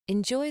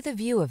Enjoy the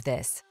view of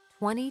this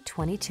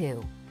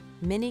 2022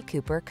 Mini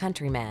Cooper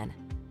Countryman.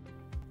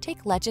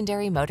 Take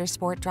legendary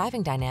motorsport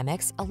driving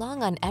dynamics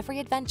along on every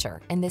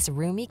adventure in this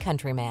roomy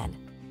Countryman.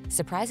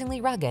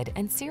 Surprisingly rugged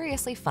and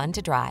seriously fun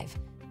to drive,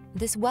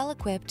 this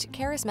well-equipped,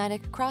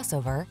 charismatic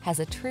crossover has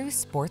a true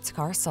sports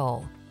car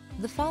soul.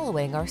 The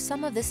following are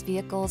some of this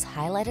vehicle's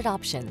highlighted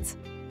options: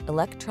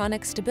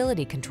 electronic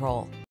stability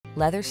control,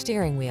 leather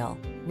steering wheel,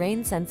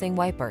 rain-sensing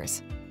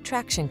wipers,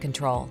 traction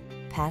control,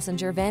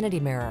 passenger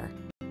vanity mirror,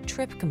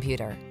 trip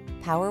computer,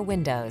 power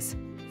windows,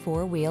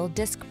 four-wheel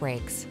disc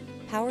brakes,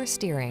 power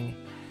steering.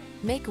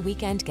 Make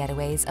weekend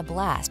getaways a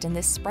blast in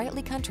this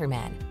sprightly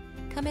Countryman.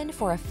 Come in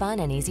for a fun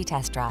and easy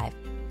test drive.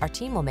 Our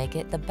team will make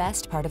it the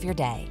best part of your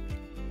day.